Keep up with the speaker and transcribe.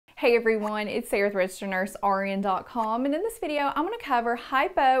Hey everyone, it's Sarah with RegisteredNurseRN.com, and in this video I'm going to cover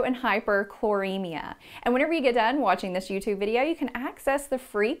hypo and hyperchloremia. And whenever you get done watching this YouTube video, you can access the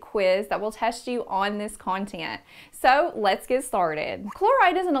free quiz that will test you on this content. So let's get started.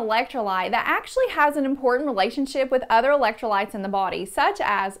 Chloride is an electrolyte that actually has an important relationship with other electrolytes in the body, such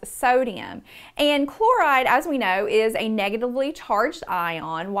as sodium. And chloride, as we know, is a negatively charged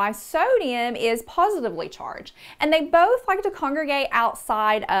ion, while sodium is positively charged. And they both like to congregate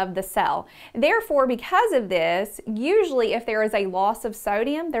outside of the cell. Therefore, because of this, usually if there is a loss of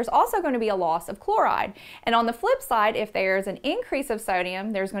sodium, there's also going to be a loss of chloride. And on the flip side, if there's an increase of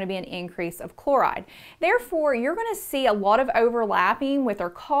sodium, there's going to be an increase of chloride. Therefore, you're going to see a lot of overlapping with their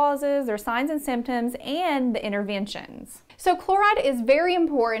causes, their signs and symptoms, and the interventions. So chloride is very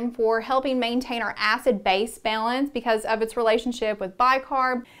important for helping maintain our acid-base balance because of its relationship with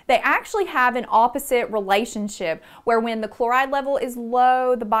bicarb. They actually have an opposite relationship where when the chloride level is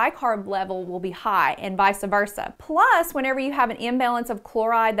low, the bicarb level will be high and vice versa. Plus, whenever you have an imbalance of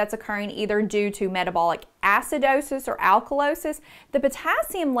chloride that's occurring either due to metabolic acidosis or alkalosis, the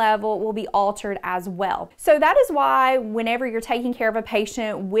potassium level will be altered as well. So that is why whenever you're taking care of a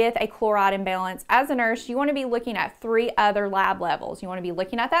patient with a chloride imbalance, as a nurse, you want to be looking at three other lab levels. You want to be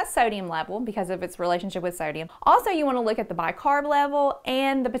looking at that sodium level because of its relationship with sodium. Also, you want to look at the bicarb level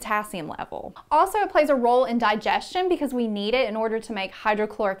and the potassium level. Also, it plays a role in digestion because we need it in order to make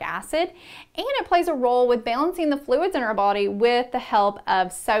hydrochloric acid, and it plays a role with balancing the fluids in our body with the help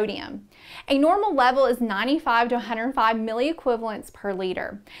of sodium. A normal level is 95 to 105 milliequivalents per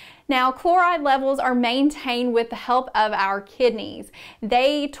liter. Now, chloride levels are maintained with the help of our kidneys.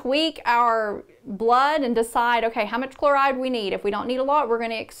 They tweak our blood and decide, okay, how much chloride we need. If we don't need a lot, we're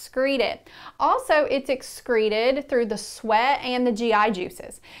going to excrete it. Also, it's excreted through the sweat and the GI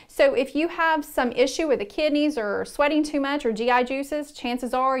juices. So if you have some issue with the kidneys or sweating too much or GI juices,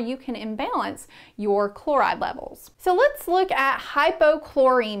 chances are you can imbalance your chloride levels. So let's look at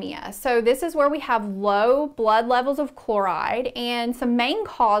hypochloremia. So this is where we have low blood levels of chloride, and some main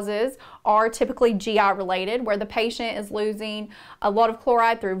causes are typically GI related, where the patient is losing a lot of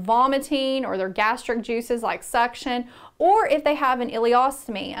chloride through vomiting or their gastric juices like suction, or if they have an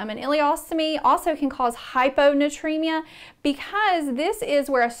ileostomy. An ileostomy also can cause hyponatremia because this is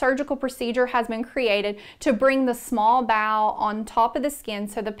where a surgical procedure has been created to bring the small bowel on top of the skin,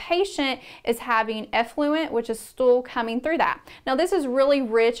 so the patient is having effluent, which is stool, coming through that. Now this is really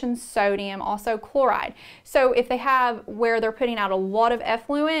rich in sodium, also chloride. So if they have where they're putting out a lot of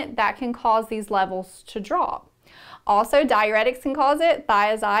effluent, that can cause these levels to drop. Also, diuretics can cause it,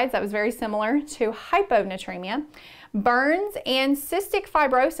 thiazides, that was very similar to hyponatremia. Burns and cystic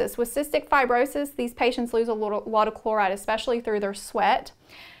fibrosis. With cystic fibrosis, these patients lose a lot of chloride, especially through their sweat.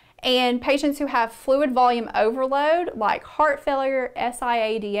 And patients who have fluid volume overload, like heart failure,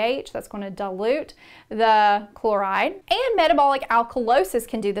 SIADH, that's going to dilute the chloride. And metabolic alkalosis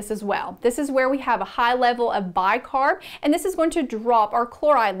can do this as well. This is where we have a high level of bicarb, and this is going to drop our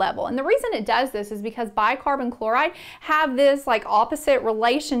chloride level. And the reason it does this is because bicarb and chloride have this like opposite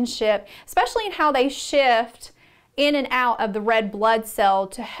relationship, especially in how they shift in and out of the red blood cell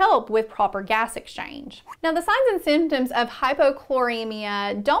to help with proper gas exchange. Now, the signs and symptoms of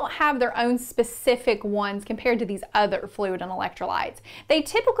hypochloremia don't have their own specific ones compared to these other fluid and electrolytes. They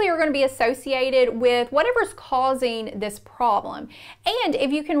typically are going to be associated with whatever's causing this problem. And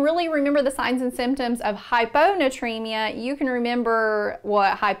if you can really remember the signs and symptoms of hyponatremia, you can remember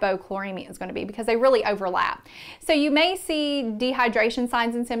what hypochloremia is going to be because they really overlap. So you may see dehydration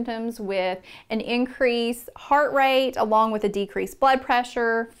signs and symptoms with an increased heart rate, along with a decreased blood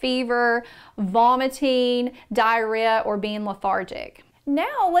pressure, fever, vomiting, diarrhea, or being lethargic.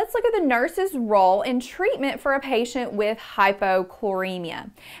 Now let's look at the nurse's role in treatment for a patient with hypochloremia.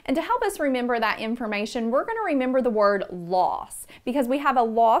 And to help us remember that information, we're going to remember the word loss because we have a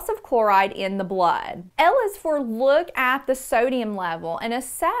loss of chloride in the blood. L is for look at the sodium level and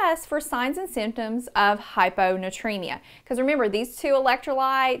assess for signs and symptoms of hyponatremia. Because remember, these two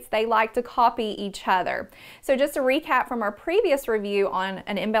electrolytes, they like to copy each other. So just to recap from our previous review on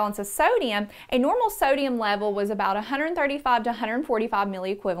an imbalance of sodium, a normal sodium level was about 135 to 145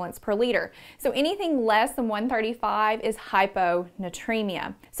 milliequivalents per liter. So anything less than 135 is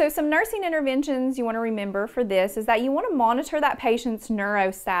hyponatremia. So some nursing interventions you want to remember for this is that you want to monitor that patient's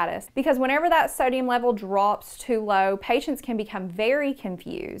neurostatus, because whenever that sodium level drops too low, patients can become very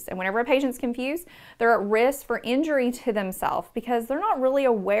confused. And whenever a patient's confused, they're at risk for injury to themselves because they're not really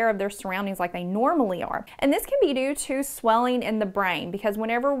aware of their surroundings like they normally are. And this can be due to swelling in the brain, because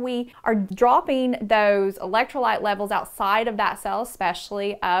whenever we are dropping those electrolyte levels outside of that cell,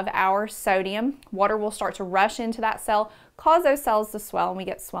 especially of our sodium, water will start to rush into that cell, cause those cells to swell and we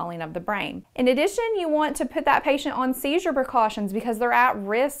get swelling of the brain. In addition, you want to put that patient on seizure precautions because they're at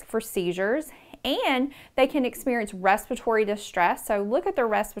risk for seizures and they can experience respiratory distress. So look at their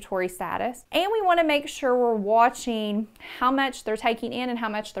respiratory status. And we want to make sure we're watching how much they're taking in and how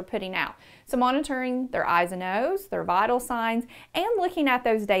much they're putting out. So monitoring their eyes and nose, their vital signs, and looking at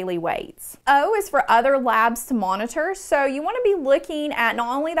those daily weights. O is for other labs to monitor. So you want to be looking at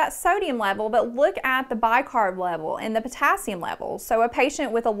not only that sodium level, but look at the bicarb level and the potassium level. So a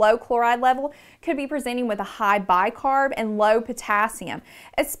patient with a low chloride level could be presenting with a high bicarb and low potassium,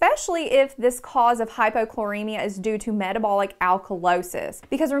 especially if this cause of hypochloremia is due to metabolic alkalosis.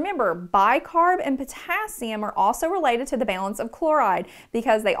 Because remember, bicarb and potassium are also related to the balance of chloride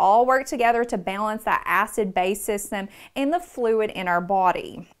because they all work together to balance that acid-base system and the fluid in our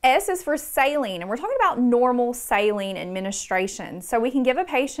body. S is for saline, and we're talking about normal saline administration. So we can give a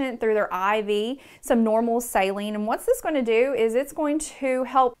patient through their IV some normal saline, and what's this going to do is it's going to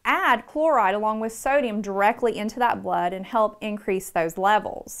help add chloride along with sodium directly into that blood and help increase those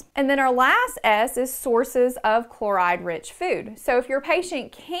levels. And then our last S is sources of chloride-rich food. So if your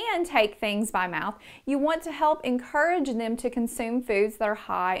patient can take things by mouth, you want to help encourage them to consume foods that are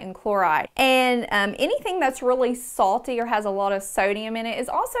high in chloride. And anything that's really salty or has a lot of sodium in it is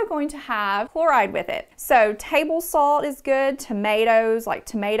also going to have chloride with it. So table salt is good, tomatoes like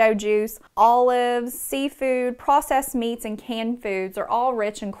tomato juice, olives, seafood, processed meats, and canned foods are all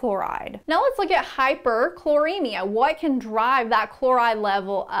rich in chloride. Now let's look at hyperchloremia. What can drive that chloride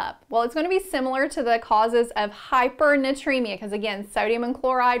level up? Well, it's going to be similar to the causes of hypernatremia because again, sodium and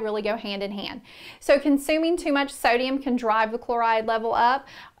chloride really go hand in hand. So consuming too much sodium can drive the chloride level up,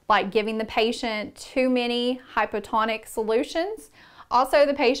 like giving the patient too many hypotonic solutions. Also,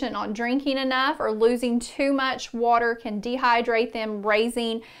 the patient not drinking enough or losing too much water can dehydrate them,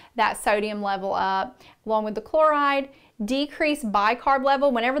 raising that sodium level up. Along with the chloride, decreased bicarb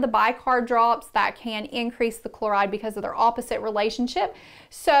level. Whenever the bicarb drops, that can increase the chloride because of their opposite relationship.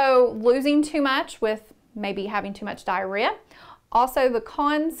 So losing too much with maybe having too much diarrhea. Also the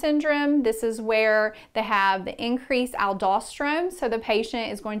Conn syndrome, this is where they have the increased aldosterone, so the patient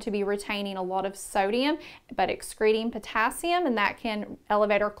is going to be retaining a lot of sodium but excreting potassium, and that can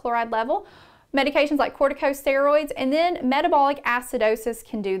elevate our chloride level. Medications like corticosteroids, and then metabolic acidosis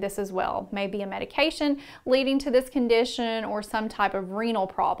can do this as well. Maybe a medication leading to this condition or some type of renal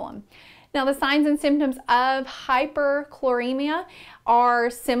problem. Now, the signs and symptoms of hyperchloremia are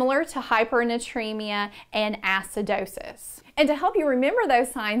similar to hypernatremia and acidosis. And to help you remember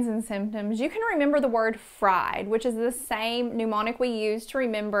those signs and symptoms, you can remember the word fried, which is the same mnemonic we use to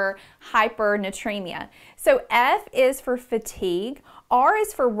remember hypernatremia. So F is for fatigue. R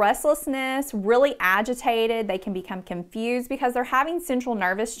is for restlessness, really agitated. They can become confused because they're having central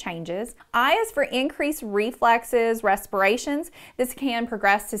nervous changes. I is for increased reflexes, respirations. This can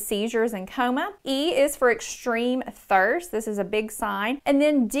progress to seizures and coma. E is for extreme thirst. This is a big sign. And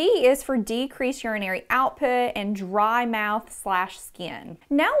then D is for decreased urinary output and dry mouth/skin.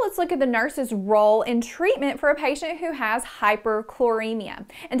 Now let's look at the nurse's role in treatment for a patient who has hyperchloremia.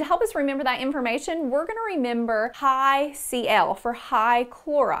 And to help us remember that information, we're going to remember high Cl for high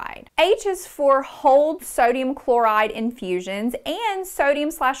chloride. H is for hold sodium chloride infusions and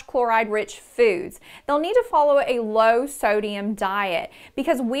sodium/chloride rich foods. They'll need to follow a low sodium diet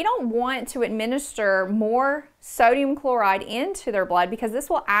because we don't want to administer more sodium chloride into their blood because this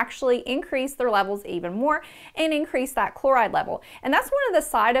will actually increase their levels even more and increase that chloride level. And that's one of the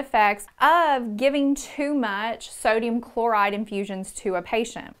side effects of giving too much sodium chloride infusions to a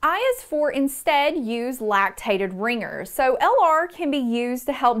patient. I is for instead use lactated ringers. So LR can be used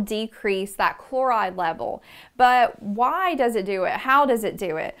to help decrease that chloride level. But why does it do it? How does it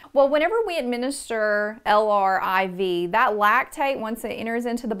do it? Well, whenever we administer LR IV, that lactate, once it enters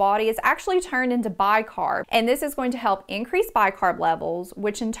into the body, is actually turned into bicarb. And this is going to help increase bicarb levels,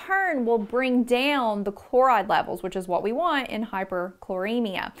 which in turn will bring down the chloride levels, which is what we want in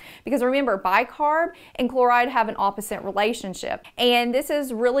hyperchloremia. Because remember, bicarb and chloride have an opposite relationship. And this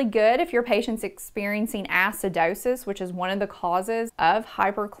is really good if your patient's experiencing acidosis, which is one of the causes of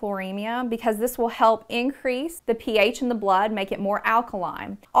hyperchloremia, because this will help increase the pH in the blood, make it more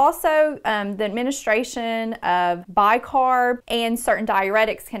alkaline. Also, the administration of bicarb and certain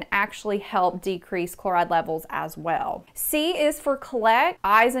diuretics can actually help decrease chloride levels as well. C is for collect,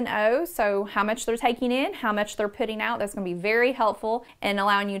 I's and O's, so how much they're taking in, how much they're putting out. That's going to be very helpful in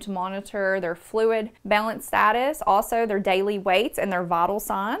allowing you to monitor their fluid balance status, also their daily weights and their vital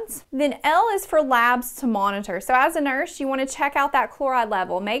signs. Then L is for labs to monitor. So as a nurse, you want to check out that chloride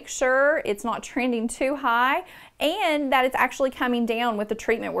level. Make sure it's not trending too high and that it's actually coming down with the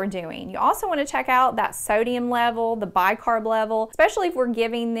treatment we're doing. You also want to check out that sodium level, the bicarb level, especially if we're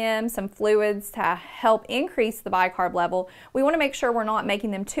giving them some fluids to help increase the bicarb level. We want to make sure we're not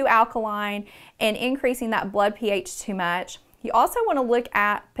making them too alkaline and increasing that blood pH too much. You also want to look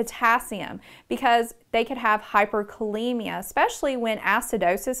at potassium because they could have hyperchloremia, especially when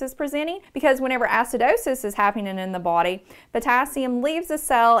acidosis is presenting, because whenever acidosis is happening in the body, potassium leaves the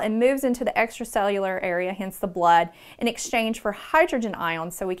cell and moves into the extracellular area, hence the blood, in exchange for hydrogen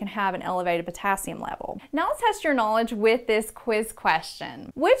ions so we can have an elevated potassium level. Now let's test your knowledge with this quiz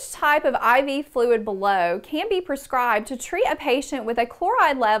question. Which type of IV fluid below can be prescribed to treat a patient with a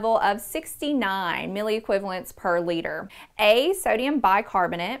chloride level of 69 milliequivalents per liter? A, sodium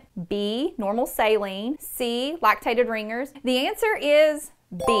bicarbonate, B, normal saline, C, lactated ringers. The answer is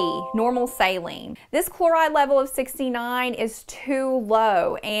B, normal saline. This chloride level of 69 is too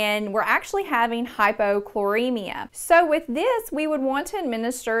low and we're actually having hypochloremia. So with this, we would want to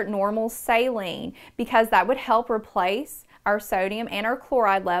administer normal saline because that would help replace our sodium and our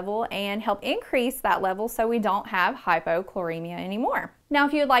chloride level and help increase that level so we don't have hypochloremia anymore. Now,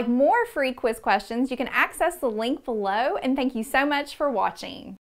 if you would like more free quiz questions, you can access the link below, and thank you so much for watching.